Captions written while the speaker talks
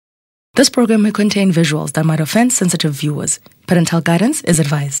This program may contain visuals that might offend sensitive viewers. Parental guidance is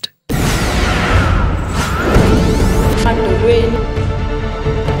advised.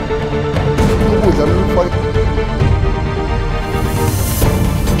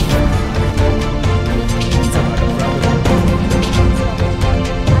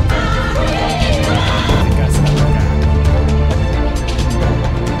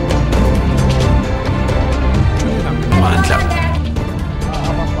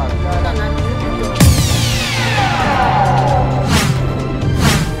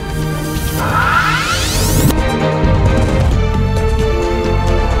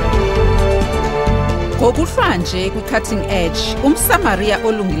 Ngokuhlanje kwi-cutting edge, umSamaria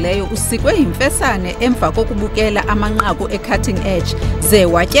olungileyo usikwe imfesane emva kokubukela amanqaku e-cutting edge ze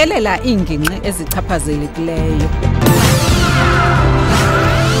watyelela iingingqi ezichaphazelekileyo.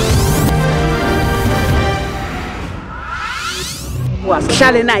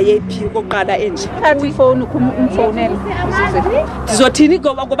 Wahlale naye phi koqala enje. Thatha ifowuni umfowunele. Ndizothini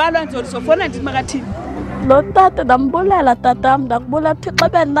ngoba loo nto ndizofona ndithi makathini. Lo tata ndambulela tatam ndakubulela Thixo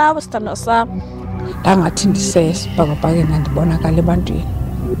benawe sithando sam. Ndangathi ndisesibhakabhakeni ndibonakala ebantwini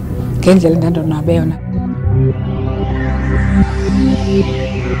ngendlela ndandonabe yona.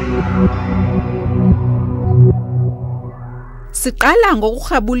 Siqala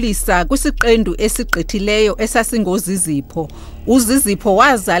ngokurhabulisa kwisiqendu esigqithileyo esasingozizipho. Uzizipho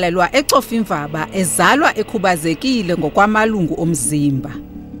wazalelwa eCofimvaba ezalwa ekhubazekile ngokwamalungu omzimba.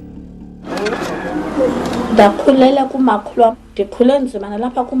 Ndakhulela kumakhulu wam, ndikhule nzima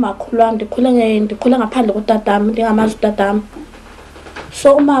nalapha kumakhulu wam, ndikhule ngaphandle kotatam, ndingamazi utatam.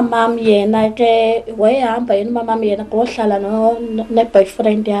 So umamam yena ke wayehamba yena umamam yena ngohlala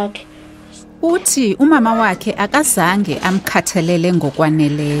ne-boyfriend yakhe. Uthi umama wakhe akazange amkhathalele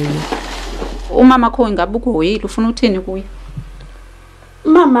ngokwaneleyo. Umama kho ingabukho hoyile ufuna uthini kuye?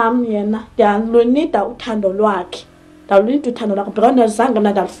 Umamam yena ndiyalunida uthando lwakhe. Ndalunida uthando lwakhe because azange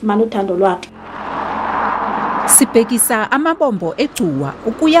ndalufumana uthando lwakhe. Sibhekisa amabombo ecuwa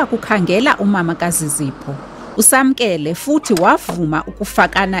ukuya kukhangela umama kaZizipho. Usamkele futhi wavuma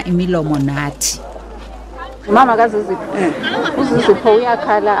ukufakana imilomo nathi. Umama kaZizipho. UZizipho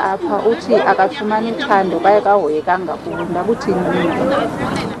uyakhala apha uthi akafumani uthando baye kahoyekanga kuwe. Ndabuthini?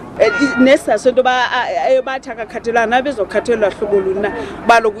 Nesizathu into bathi akakhathelwa nabezokhathelwa hlobo luna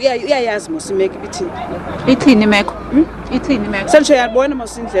baloku uyayazi mosimeke bithini. Ithini imeko? Ithini imeko? Senje yabona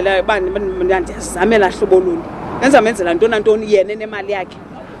mosindlela ndiyazamela hlobo luni. Nenza menzela ntoni yena nemali yakhe.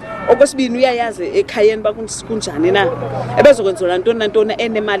 Okwesibini uyayazi ekhayeni bakunjani na. Ebezokwenzelwa ntoni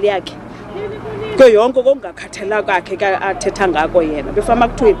enemali yakhe. Ke yonke kokungakhathela kwakhe athetha ngako yena befama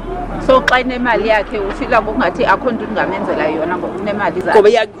kuthweni. So xa inemali yakhe ufika ngokungathi akho nto ungamenzela yona ngoba unemali zakhe. Ngoba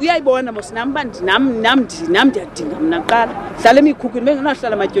uyayibona mosinam nam ndiyadinga mina qala. Hlala emikhukhwini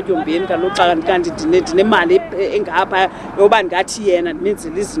bengenahlala amatyotyombe kaloku xa kanti ndinemali engapha yoba ngathi yena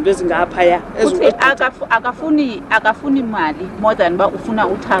ndimenzela izinto ezingapha ya. Akafuni imali more than ba ufuna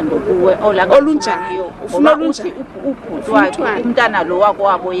uthando kuwe olunjani. Ufuna olunjani ubhuti wakhe umntana lo wako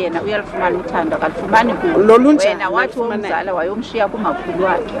wabo yena uyalifumana uthando akalifumani kuwe. Wena wathi umzala wayomshiya kumakhulu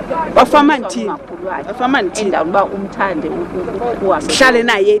wakhe. Bafama nthini? Bafama nthini? Indawo uba umthande uhambe. Hlale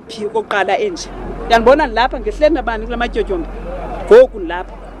naye phi koqala enje. Yanibona lapha ngehleli nabani kula matyotyombe. Ngoku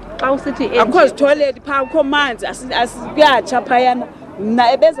lapha. Xa usithi enje. Akho toilet pha akho manzi asikuyatsha phayana.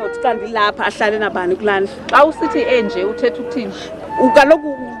 Mna ebezawuthi xa ndilapha ahlale nabani kulana. Xa usithi enje uthetha ukuthini?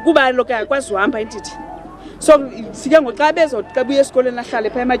 Ukaloku kuba lokho akwazi uhamba indidi. So sike ngoxa bezothi xa buye esikoleni ahlale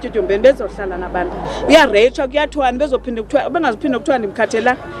pha ematyotyombe bezohlala nabantu. Uyarecha kuyathwana bezophinde kuthiwa bengaziphinde kuthiwa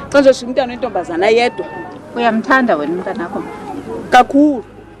ndimkhathela xa nje umntana wentombazana yedwa. Uyamthanda wena umntana wakho? Kakhulu.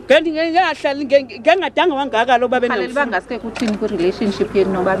 Ngengahlali ngengadanga wangaka lo babe nayo. Khaleli bangaske kuthini ku relationship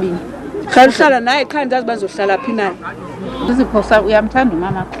yenu nobabini? Khahlala naye kha ndazi bazohlala phi naye. Uziphosa uyamthanda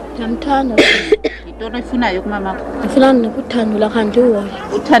umama wakho? Ndiyamthanda. Yintoni oyifunayo kumama wakho? Ndifuna nokuthando lakhe ndihoya.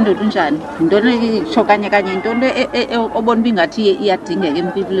 Uthando lunjani? Yintoni isho kanye intoni obona bingathi iyadingeka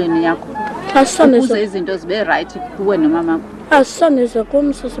empilweni yakho? Ukuze izinto zibe right kuwe nomama wakho. Asisondeze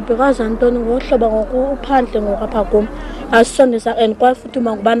kum sisibhekaza ntoni ngohlobo ngokuphandle ngokapha kum. Asisondeza and kwafuthi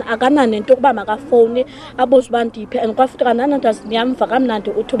ngubana akananento ukuba makafoni abuze uba ndiphi and kwafuthi akananento aziyamva kamnandi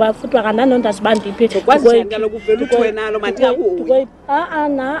uthi uba futhi akananento azibandiphi. Kwazi njalo kuvela uthi wena lo mandingakuhoyi.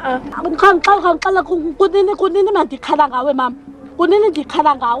 Xa kunini mandikhala ngawe mama. Kunini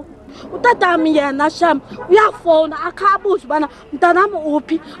ndikhala ngawe. Utatam yena sham uyafona akhabuza bana mntanami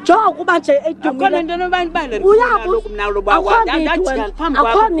uphi jonga ukuba nje edumile akho into nobani uyabuza kumnalo bakwa ndathi phambi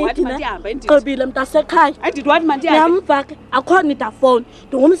kwakho wathi mandihamba endini qobile mntasekhaya andithi wathi mandihamba yamva ke akho nita phone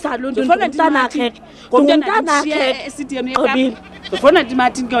ndingumzali umntana wakhe ngomntana akhe esithi yena qobile Zofona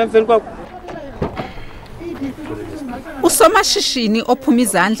Martin ke emveni kwakho. Usomashishini ophuma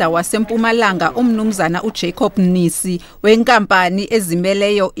izandla waseMpumalanga umnumzana uJacob Nisi wenkampani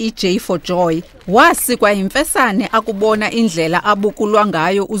ezimeleyo iJ4Joy wasikwa imfesane akubona indlela abukulwa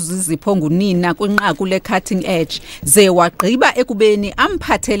ngayo uZizipho ngunina kwinqaku leCutting Edge ze wagqiba ekubeni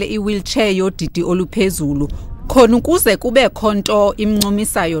amphathele iwheelchair yodidi oluphezulu khona ukuze kube khonto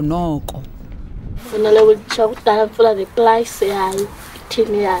imncumisayo noko. Funele wheelchair kudala mfuna neprice yayo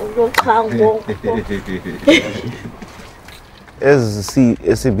thini yayo loqhango.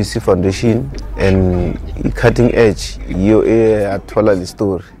 SABC Foundation and Cutting Edge yiyo athola le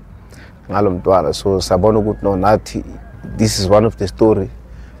story ngalo mntwana, so sabona ukuthi no nathi this is one of the story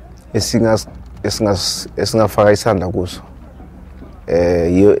esingafaka isandla kuso.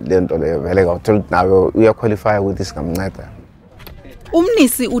 Yiyo lento leyo vele ngawuthola ukuthi nawe uyaqualify ukuthi singamnceda.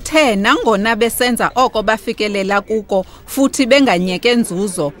 Umnisi uthe nangona besenza oko bafikelela kuko futhi benganyeke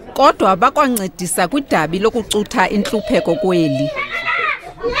nzuzo kodwa bakwancedisa kwidabi lokucutha inhlupheko kweli.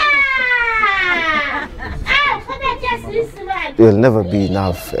 It will never be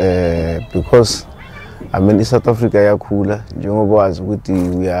enough because I mean South Africa yakhula njengoba wazi ukuthi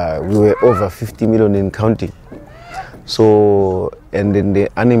we were over 50 million in counting. So and then the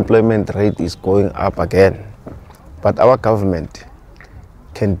unemployment rate is going up again. But our government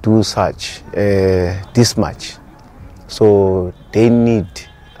can do such this much, so they need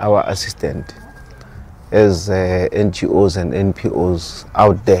our assistance as NGOs and NPOs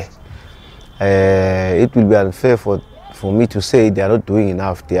out there. It will be unfair for me to say they are not doing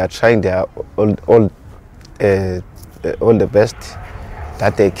enough. They are trying their all the best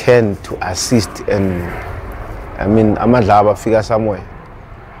that they can to assist, and I mean amadlaba figure somewhere,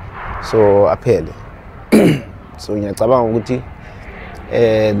 so aphele. So ngiyacabanga ukuthi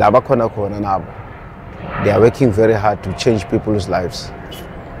labakhona khona nabo they are working very hard to change people's lives.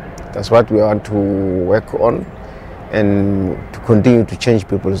 That's what we want to work on and to continue to change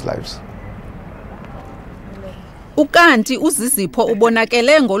people's lives. Ukanti uZizipho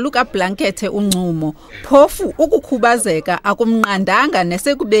ubonakele ngoluka blankethe uncumo phofu ukukhubazeka akumnqandanga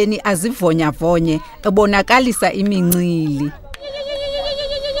nesekubeni azivonya vonye ebonakalisa imincili.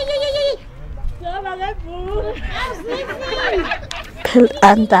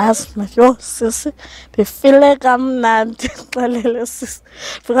 Andazi manje sisi befile kamnandi xelele sisi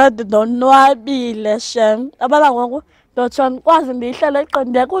because ndonwabile shem abala ngoku ndothon kwazi ndihlele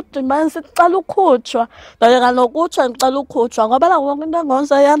eqonde ukuthi manje sicela ukhutshwa ndayeka nokuthwa ngicela ukhutshwa ngoba la ngoku into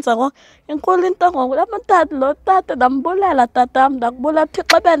ngonza yenza ngo inkulu into ngoku lamatata lo tata ndambulela tatam ndakubula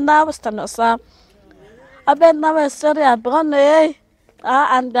Thixo benawe sithando sam abe nawe serious because hey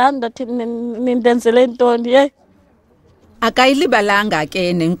andanda thini nindenzele intoni hey. Akayilibalanga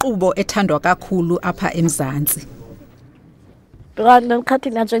ke nenkqubo ethandwa kakhulu apha eMzantsi. Brand ngikhathi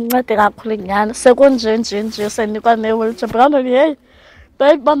nje incede kakhulu nyana sekunje senikwa newheelchair brand hey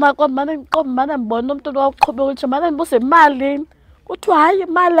bayibona kwamane ngiqombana ngibona umuntu oqhubeka ukuthi manje ngibuse imali kuthi hayi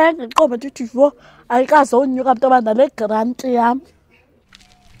imali engiqobe ndithi vo ayikaze onyuka abantu abandale grant yami.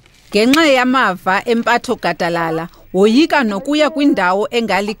 Ngenxa yamava empatho gadalala woyika nokuya kwindawo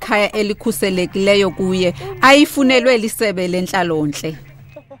engalikhaya elikhuselekileyo kuye ayifunelwe lisebe lenhlalonhle.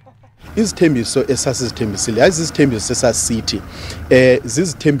 Izithembiso esasizithembisile ayizithembiso esasithi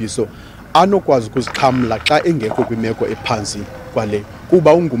zizithembiso anokwazi ukuzixhamla xa engekho kwimeko ephansi kwale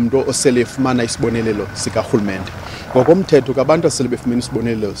kuba ungumuntu osele efumana isibonelelo sikarhulumente. Ngokomthetho kabantu asele befumana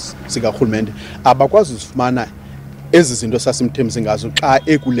isibonelelo sikarhulumente abakwazi uzifumana ezi zinto sasimthembise ngazo xa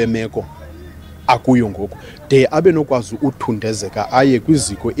ekule meko akuyo ngoku de abe nokwazi uthundezeka aye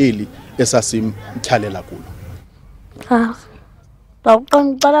kwiziko eli esasimthalela kulo.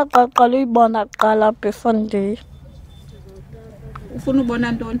 Baqala qaqala uyibona qala before ndiye. Ufuna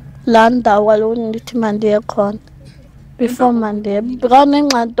ubona ntoni? La ndawo lo ndithi mandiye khona before mandiye because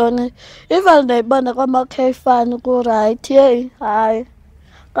nengxantoni even ndayibona kwamakhayifani ku right hey hayi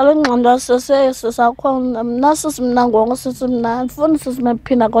kalo ngqondo sesakhona mna sisimna ngongo sisimna mfuni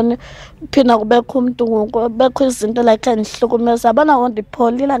sisimphina kona phina kubekho umuntu ngoku bekho izinto like endihlukumeza abana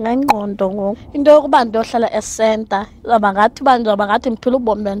ngondipholila ngengqondo ngoku into yokuba ndiyohlala esenta abangathi bangathi mphila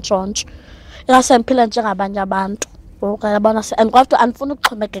ubomi bentshontsho ingasemphila njengabanye abantu ukuyabona and kwathi andifuna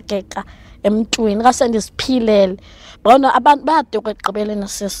ukuxhomekeka emntwini ngase ndisiphilele bona abantu bade kwegqibeleni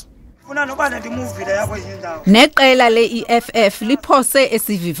sisi. Neqela le-EFF liphose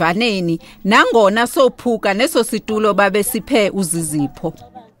esivivaneni nangona sophuka neso situlo babesiphe uZizipho.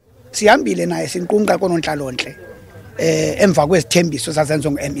 Sihambile naye sinqunqa konontlalontle emva kwezithembiso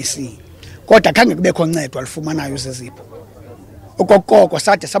zazenziwa ngu-MEC kodwa khange kubekho ncedo alifumanayo uZizipho. Okokoko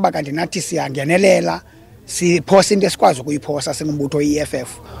sade saba kanti nathi siyangenelela siphosa into esikwazi ukuyiphosa singumbutho EFF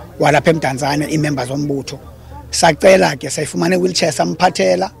walapha eMdantsane imembers zombutho sacela ke sayifumana wheelchair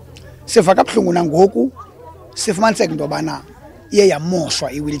samphathela siva kabuhlungu nangoku sifumaniseke into bana iye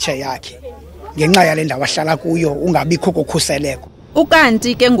yamoshwa iwheelchair yakhe ngenxa yale ndawo ahlala kuyo ungabikho kokhuseleko.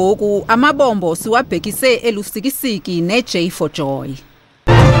 Ukanti ke ngoku amabombo siwabhekise elusikisiki neJ for Joy.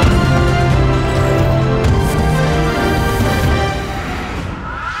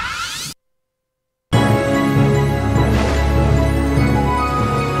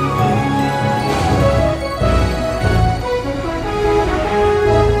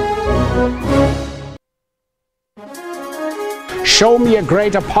 Show me a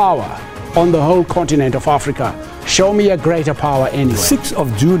greater power on the whole continent of Africa. Show me a greater power anyway. 6th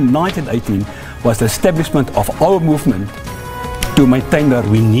of June 1918 was the establishment of our movement to maintain that.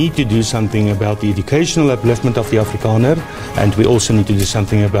 We need to do something about the educational upliftment of the Afrikaner, and we also need to do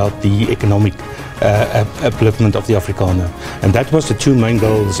something about the economic upliftment of the Afrikaner. And that was the two main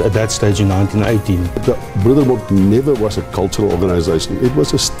goals at that stage in 1918. The Brotherhood never was a cultural organization. It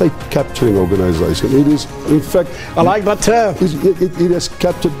was a state-capturing organization. It is, in fact... I like that term. It has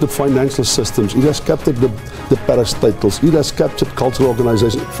captured the financial systems. It has captured the parastatals. It has captured cultural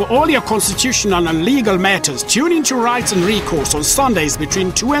organizations. For all your constitutional and legal matters, tune into Rights and Recourse on Sundays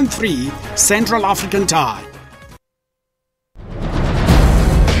between 2 and 3 Central African Time.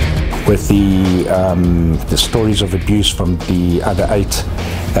 With the stories of abuse from the other 8,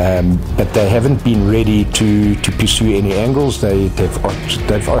 but they haven't been ready to pursue any angles.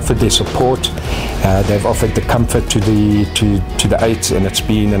 They've offered their support. They've offered the comfort to the 8, and it's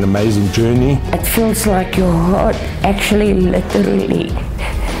been an amazing journey. It feels like your heart actually literally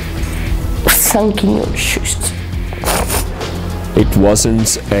sunk in your shoes. It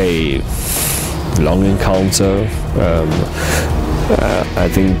wasn't a long encounter. I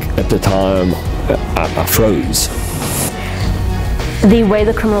think at the time I froze. The way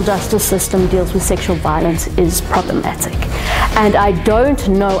the criminal justice system deals with sexual violence is problematic. And I don't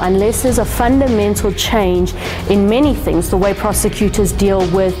know, unless there's a fundamental change in many things, the way prosecutors deal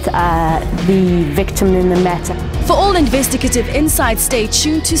with the victim in the matter. For all investigative insights, stay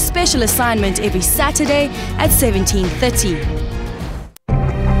tuned to Special Assignment every Saturday at 17:30.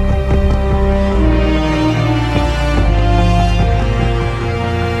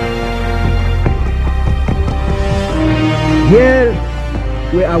 Here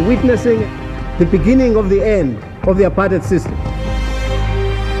we are witnessing the beginning of the end of the apartheid system.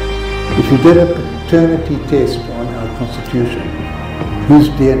 If you did a paternity test on our constitution, whose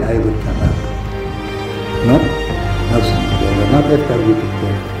DNA would come up? Not Nelson Mandela, not F.W. de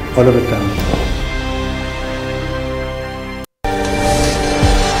Klerk, Oliver Tambo.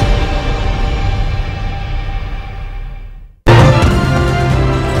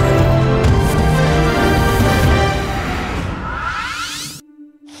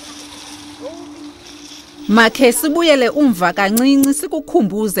 Makhe sibuyele umva kancinci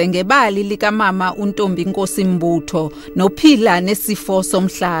sikukhumbuze ngebali likamama uNtombi Nkosi Mbutho nophila nesifo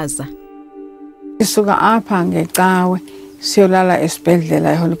somhlaza. Isuka apha ngecawe siyolala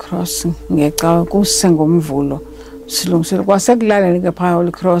esibhedlela eHoly Cross ngecawe kusengomvulo silungisele kwasekulaleni ke phaya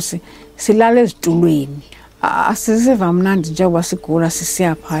eHoly Cross silala ezitulweni. Asisiva mnandi njengoba sigula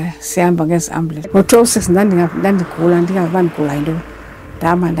sisiya phaya sihamba ngezi-ambulance. Ngo-2006 ndandigula ndingaziba ndigula into.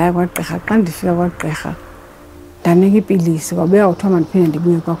 Ndahamba ndaya kwagqirha xa ndifika kwagqirha ndanika ipilisi kwabuya kuthiwa mandiphinde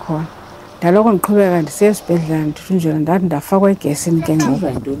ndibuye kwakhona. Ndaloko ndiqhubeka ndisiya esibhedlela ndithunjelwa ndathi ndafakwa igesini ke ngoku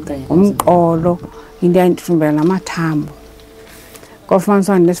umqolo into yandithumbela namathambo.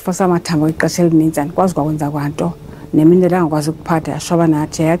 Kwafumaniswa ndinesifo samathambo ixesha elininzi andikwazi kwakwenza kwanto nemindlela angakwazi ukuphatha yashoba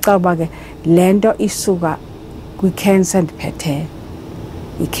nathi yacawa uba ke le nto isuka kwikhensa endiphetheyo.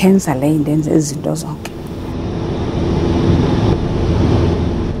 Ikhensa le indenza izinto zonke.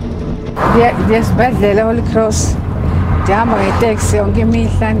 Ndiyesibhedlela eHoly Cross ndihamba ngeteksi yonke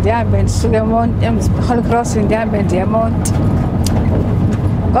imihla ndihambe ndisuke eHoly Cross ndihambe ndiye eMonti.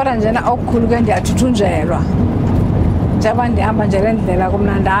 Kodwa njena okukhulu ke ndiyathuthunjelwa njengoba ndihamba nje le ndlela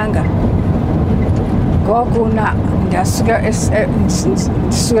kumnandanga. Ngoku ndiyasuke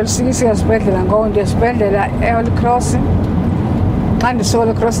lusikisika esibhedlela ngoku ndiyesibhedlela eHoly Cross. Xa ndisuka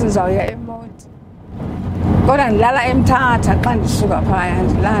eHoly Cross ndizawuya eMonti. Kodwa ndilala eMthatha xa ndisuka phaya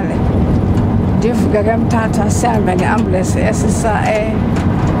ndilale. Ndivuke ke eMthatha sihambe ngeambulance esisa eMonti.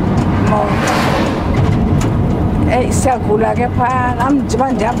 Siyagula ke phaya nam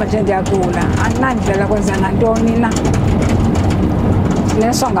njengoba ndihamba nje ndiyagula andinandlela kwenza nantoni na.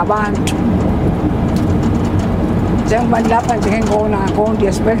 Ndineswa ngabantu. Njengoba ndilapha nje ngengona ngoku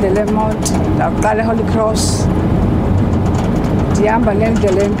ndiyesibhedlela eMonti ndaqala eHoly Cross. Ndihamba le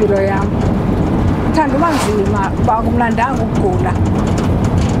ndlela impilo yam. kuthanda ubanzima uba akumnandanga ukugula.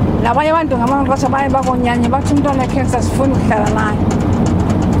 Nabanye abantu ngamaxesha baye bakonyanya bathi umntwana cancer sifuna ukuhlala naye.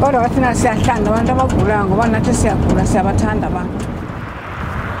 Kodwa thina siyahlanda abantu abagulayo ngoba nathi siyagula siyabathanda abantu.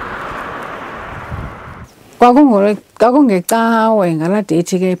 Kwakungecawe ngala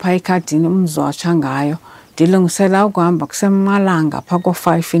date ke pha ekhadini umzwatsha ngayo. Ndilungisela ukuhamba kusemalanga pha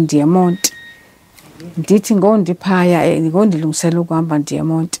ko5 eDiamond. Ndithi ngondiphaya ngondilungisela ukuhamba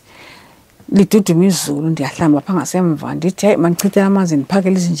eDiamond. Liduduma izulu ndiyahlamba pha ngasemva ndithi hey mandichithela amanzi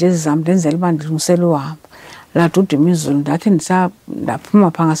ndiphakele izinjezi zami ndenzele uba ndilungisela uhambo. Laduduma izulu ndathi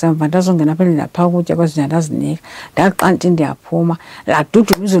ndaphuma pha ngasemva ndazongena apha ndapha ukutya kwezinja ndazinika. Ndaqanti ndiyaphuma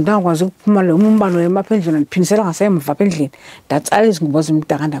laduduma izulu ndakwazi ukuphuma lo umbalo emapha endlini ndiphindisela ngasemva apha endlini ndatsala izingubo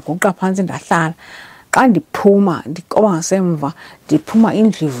zimdaka ndaguqa phansi ndahlala. Xa ndiphuma ndikoba ngasemva ndiphuma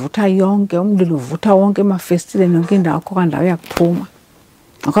indlu ivutha yonke umlilo uvutha wonke emafestileni yonke indawo akho ndawo yakuphuma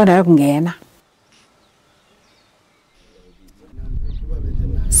akho ndawo yakungena.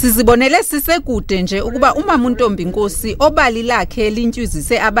 Sizibonele sisekude nje ukuba umama uNtombinkosi obali lakhe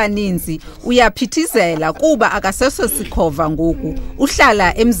lintyuzise abaninzi uyaphithizela kuba akaseso sikhova ngoku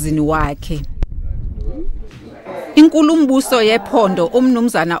uhlala emzini wakhe. Inkulumbuso yephondo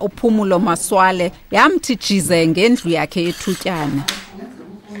umnumzana uPhumulo Maswale yamthi jize ngendlu yakhe ethutyana.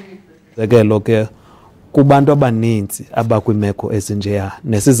 Zekelo ke kubantu abaninzi abakwimeko ezinjeya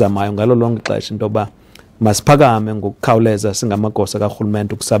nesizamayo ngalo lonke ixesha into ba masiphakame ngokukhawuleza singamagosa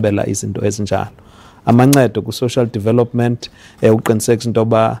karhulumente ukusabela izinto ezinjalo. Amancedo ku social development uqinisekisa into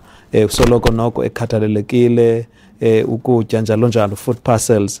ba usoloko noko ekhathalelekile ukutya njalo njalo food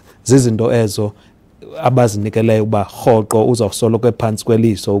parcels zizinto ezo abazinikeleyo uba rhoqo uzawusoloko ephantsi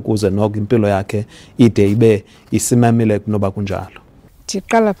kweliso ukuze noko impilo yakhe ide ibe isimamile kunoba kunjalo.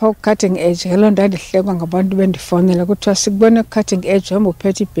 Ndiqala pha ku-cutting edge ke loo nto andihlekwa ngabantu bendifonela kuthiwa sikubone ku-cutting edge hamba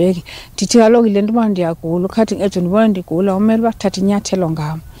uphethe ibhegi. Ndithi kaloku le nto uba ndiyagula u-cutting edge ndibona ndigula umele uba thatha inyathelo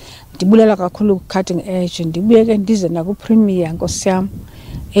ngam. Ndibulela kakhulu ku-cutting edge ndibuye ke ndize nakuPremier nkosi yam.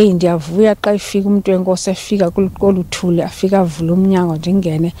 Hey ndiyavuya xa ifika umuntu wenkosi efika koluthule afika avula umnyango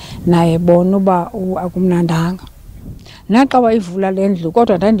ndingene naye bona uba akumnandanga. Naxa wayivula le ndlu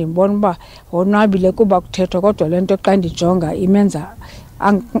kodwa ndandimbona uba wonwabile kuba kuthethwa kodwa le nto xa ndijonga imenza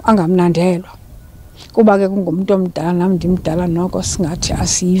angamnandelwa. Kuba ke kungumuntu omdala nam ndimdala noko singathi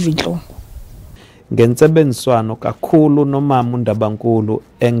asiyiva intlungu. Ngentsebenziswano kakhulu nomama uNdabankulu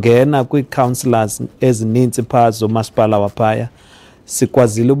engena kwii-councillors ezininzi phaa zomasipala waphaya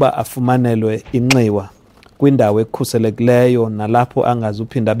sikwazile uba afumanelwe inxiwa kwindawo ekhuselekileyo nalapho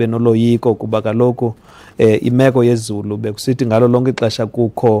angazuphinda abe noloyiko kuba kaloku imeko yezulu bekusithi ngalo lonke ixesha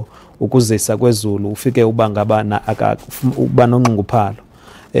kukho ukuzisa kwezulu ufike uba ngaba uba nonxunguphalo.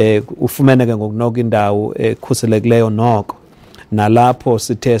 Ufumeneke ngokunoko indawo ekhuselekileyo noko nalapho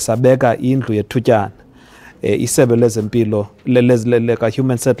sithe sabeka indlu yethutyana. Isebe lezempilo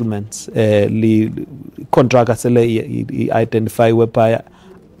leka-human settlements contractor sele i-identify wephaya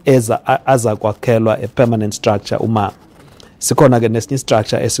aza kwakhelwa a-permanent structure umama. Sikhona ke nesinye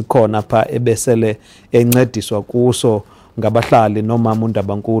structure esikhona pha ebesele encediswa kuso ngabahlali nomama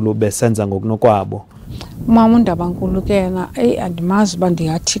uNdabankulu besenza ngokunokwabo. Umama uNdabankulu ke yena andimazi uba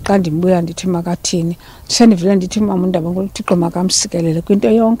ndingathi xa ndimbuya ndithi makathini. Sendivele ndithi umama uNdabankulu uThixo makamsikelele kwinto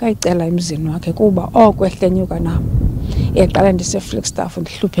yonke ayicela emzini wakhe kuba oko ehlenyuka nam. Eqala ndise-Flagstaff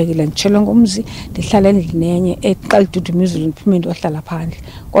ndihluphekile nditshelwe ngumzi ndihlala endlini enye xa liduduma izulu ndiphume ndiyohlala phandle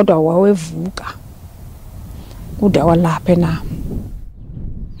kodwa wawevuka kude walapha nam.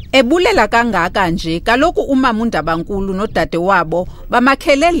 Ebulela kangaka nje kaloku umama uNdabankulu nodade wabo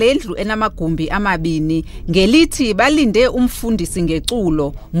bamakhele le ndlu enamagumbi amabini ngelithi balinde umfundisi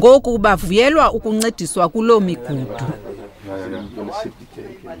ngeculo ngoku bavuyelwa ukuncediswa kuloo migudu.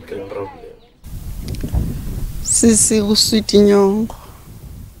 Sisi uswiti nyongo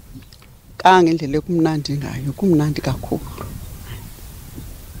kangendlela ekumnandi ngayo kumnandi kakhulu.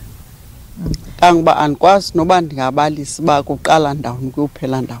 Kangoba andikwazi noba ndingabalisa uba kuqala ndawoni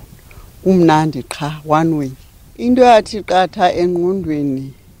kuyophela ndawoni. Kumnandi qha one way. Into yathi qatha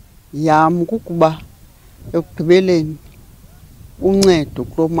engqondweni yam kukuba ekugqibeleni uncedo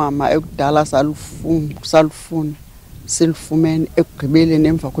kulo mama ekudala salufuna silufumene ekugqibeleni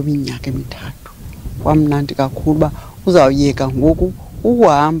emva kweminyaka emithathu. Kwamnandi kakhulu uba uzawuyeka ngoku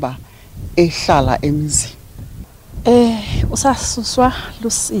ukuhamba ehlala emzini. Usasuswa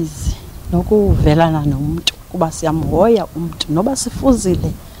lusizi nokuvelana nomuntu kuba siyamhoya umuntu noba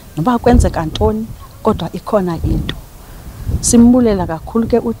sifuzile noba kwenzeka ntoni kodwa ikhona into. Simbulela kakhulu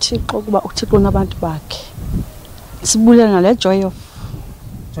ke uThixo kuba uThixo nabantu bakhe. Sibulela nale joy of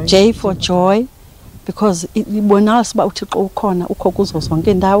J for joy because ibonakala siba uThixo ukhona ukho kuzo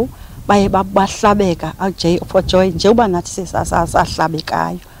zonke indawo baye bahlabeka aJ for joy njengoba nathi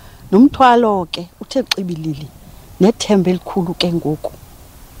sesahlabekayo nomthwalo ke uthe xibilili nethemba elikhulu ke ngoku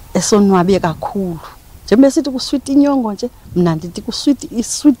esonwabe kakhulu njengoba sithi kuswiti inyongo nje mina ndithi kuswiti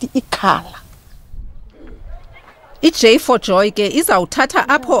iswiti ikhala. iJ for joy ke izawuthatha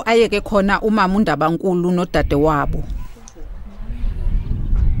apho ayeke khona umama uNdabankulu nodade wabo.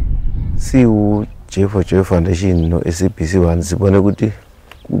 Siwu J for Joy Foundation no SABC 1 sibone ukuthi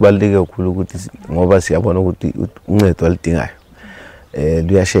kubaluleke kakhulu ukuthi ngoba siyabona ukuthi uncedo alidingayo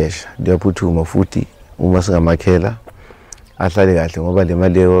luyashesha liyaphuthuma futhi uma singamakhela ahlale kahle ngoba le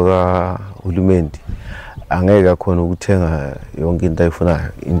mali kahulumeni angeke khona ukuthenga yonke into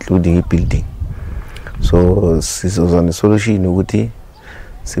ayifunayo including ibuilding. So sizozana solution ukuthi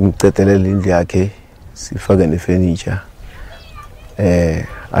simcedelele indlu yakhe sifake nefurniture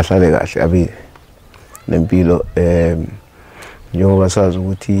ahlale kahle abe nempilo njengoba sazi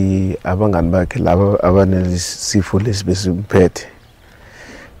ukuthi abangani bakhe laba abanesifo lesibesimphethe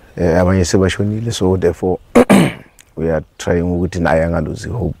abanye sebashonile, so therefore we are trying ukuthi naye angaluzi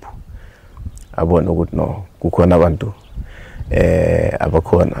hope abone ukuthi no kukhona abantu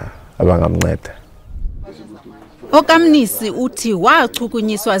abakhona abangamnceda. Okamnisi uthi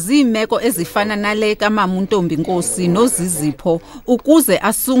wachukunyiswa zimeko ezifana nale kaMama uNtombinkosi noZizipho ukuze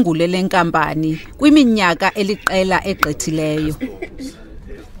asungule lenkampani kwiminyaka eliqela egqithileyo.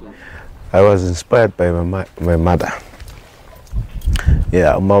 I was inspired by my mother.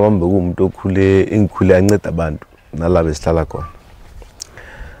 Yeah, umama bekumuntu engikhule anceda abantu nalabo esihlala khona.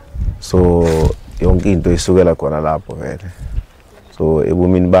 So yonke into isukela khona lapho vele. So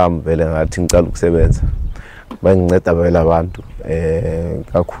ebumini bami vele ngathi ngicala ukusebenza. Banginceda vele abantu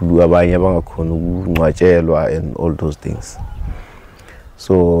kakhulu abanye abangakhona ukungcwatshelwa and all those things.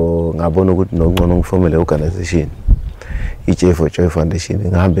 So ngabona ukuthi nokungcono ngifomele organization iJ for Joy Foundation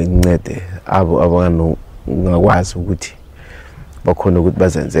ngihambe ngincede abo abangakwazi ukuthi bakhona ukuthi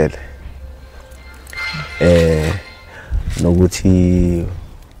bazenzele nokuthi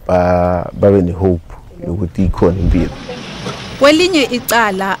babe ne hope yokuthi ikhona impilo. Kwelinye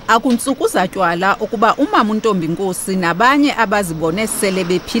icala akuntsuku zatywala ukuba umama uNtombinkosi nabanye abazibone sele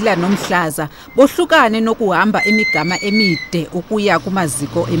bephila nomhlaza bohlukane nokuhamba imigama emide ukuya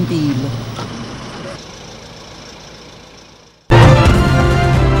kumaziko empilo.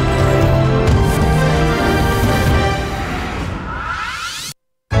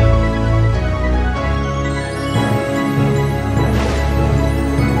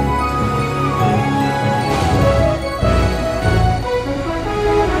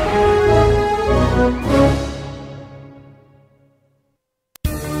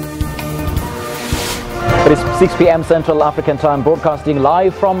 It is 6 p.m. Central African Time, broadcasting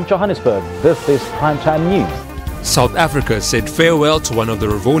live from Johannesburg. This is Primetime News. South Africa said farewell to one of the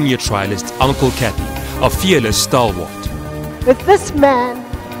Rivonia trialists, Uncle Kathy, a fearless stalwart. With this man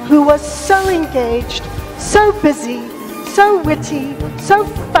who was so engaged, so busy, so witty, so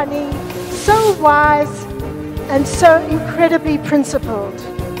funny, so wise, and so incredibly principled.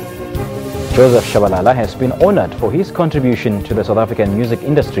 Joseph Shabalala has been honored for his contribution to the South African music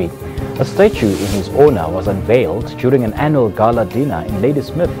industry. A statue in his honor was unveiled during an annual gala dinner in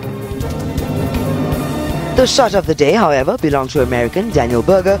Ladysmith. The shot of the day, however, belonged to American Daniel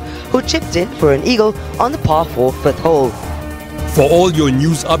Berger, who chipped in for an eagle on the par 4 fifth hole. For all your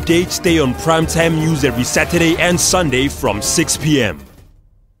news updates, stay on Primetime News every Saturday and Sunday from 6 p.m.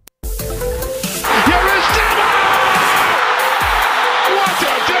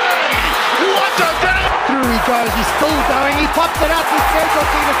 He's still going, he pops it up, he's Sergio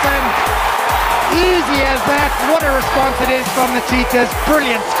Peterson. Easy as that, what a response it is from the Cheetahs,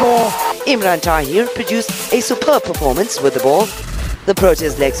 brilliant score. Imran Tahir produced a superb performance with the ball. The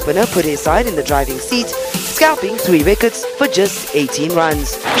Proteas leg spinner put his side in the driving seat, scalping 3 wickets for just 18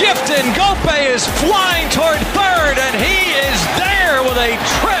 runs. Gifton Gope is flying toward third, and he is there with a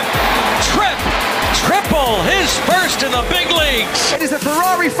triple, his first in the big leagues. It is a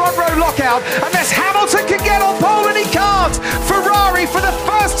Ferrari front row lockout, unless Hamilton can get on pole, and he can't. Ferrari, for the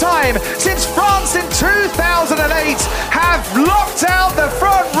first time since France in 2008, have locked out the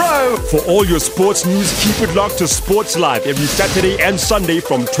front row. For all your sports news, keep it locked to Sports Live every Saturday and Sunday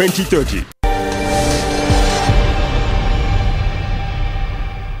from 20:30.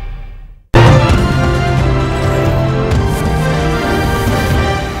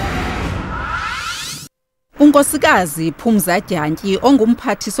 uNkosikazi Phumza Dyantyi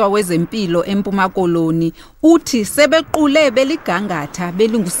ongumphathiswa wezempilo eMpuma Koloni uthi sebequle beligangatha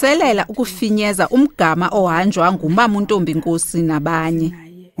belungiselela ukufinyeza umgama ohanjwa ngumama uNtombinkosi nabanye.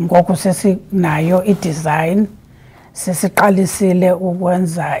 Ngoku sesinayo i-design sesiqalisile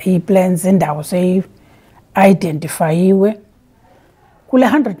ukwenza i-plans indawo seyi-identifyiwe. Kule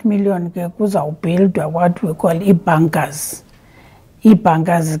 100 million ke kuzawubuildwa what we call i-bunkers.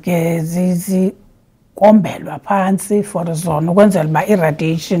 I-bunkers ke zikombelwa phansi for zona ukwenzela uba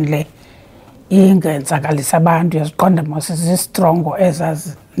irradiation le ingenzakalisa abantu, yaziqonda mos zistrongo ezaa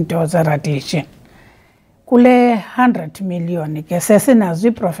nto ze-radiation. Kule 100 million ke sesinazo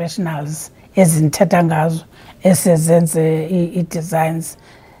ii-professionals ezinithetha ngazo esezenze i-designs,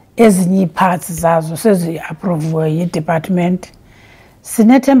 ezinye ii-parts zazo sezi-aproviwe yi-department.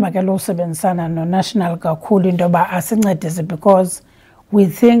 Sinethemba ke losebenzisana no-national kakhulu into yoba asincedise because we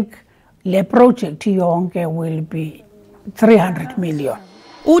think le project yonke will be 300 million.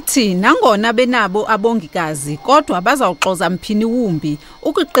 Uthi nangona benabo abongikazi kodwa bazawuxoza mphini wumbi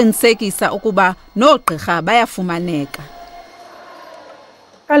ukuqinisekisa ukuba noogqirha bayafumaneka.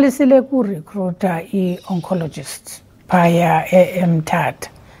 Qalisile ku-recruiter i-oncologist phaya eMthatha.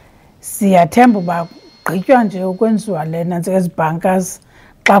 Siyathemba uba gqitywa nje ukwenziwa lena ezi-bunkers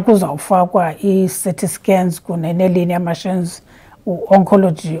xa kuzawufakwa ii-CT scans kunye nee-linear machines,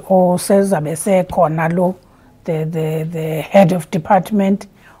 u-oncology osezabe sekhona lo the head of department,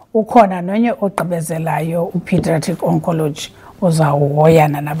 ukhona nonye ogqibezelayo u-pediatric oncology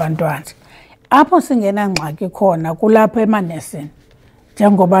ozawuhoyana nabantwana. Apho singena ngxaki khona kulapho emanesini,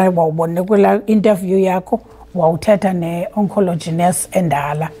 njengoba wawubone kula interview yakho wawuthetha ne-oncology nurse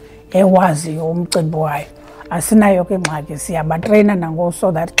endala ewaziyo umcimbi wayo. Asinayo ke ngxaki, siyabatreyina nango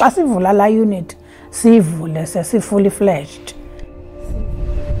so that xa sivula la unit siyivule sesi-fully fledged.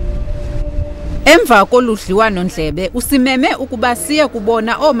 Emva koludliwano ndlebe usimeme ukuba siye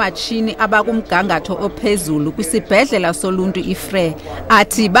kubona oomatshini abakumgangatho ophezulu kwisibhedlela soluntu iFrere,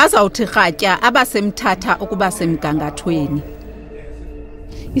 athi bazawuthi rhatya abasemthatha ukuba semgangathweni.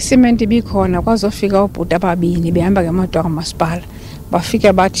 Isementi ibikhona kwazofika ubhuti ababini behamba ngemoto kamasipala,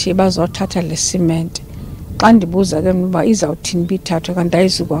 bafike bathi bazothatha le cement. Xa ndibuza ke uba izawuthini bithathwe kanti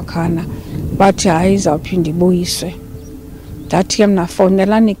ayizukwakhana, bathi hayi izawuphinda ibuyiswe. Ndathi ke mna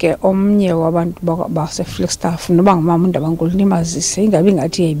fowunelani ke omnye wabantu base-Flagstaff noba ngumama uNdabankulu nimazise ingabi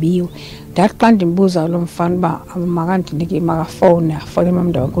ngathi yebiwe. Ndathi xa ndimbuza lo mfana uba makandinike makafowune afowune umama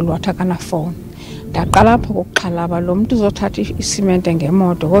uNdabankulu wathi akanafowuni. Ndaqala apho ukuxhalaba lo mntu uzothatha isimente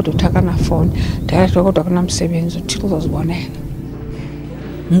ngemoto kodwa uthi akanafowuni. Ndathi kodwa kunamsebenzi uThixo uzozibonela.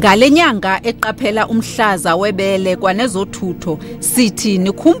 Ngale nyanga eqaphela umhlaza webele kwanezothutho sithi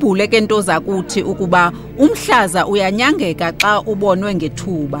nikhumbule ke nto zakuthi ukuba umhlaza uyanyangeka xa ubonwe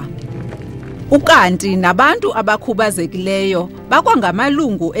ngethuba. Ukanti nabantu abakhubazekileyo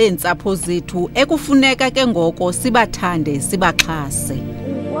bakwangamalungu eentsapho zethu ekufuneka ke ngoko sibathande sibaxhase.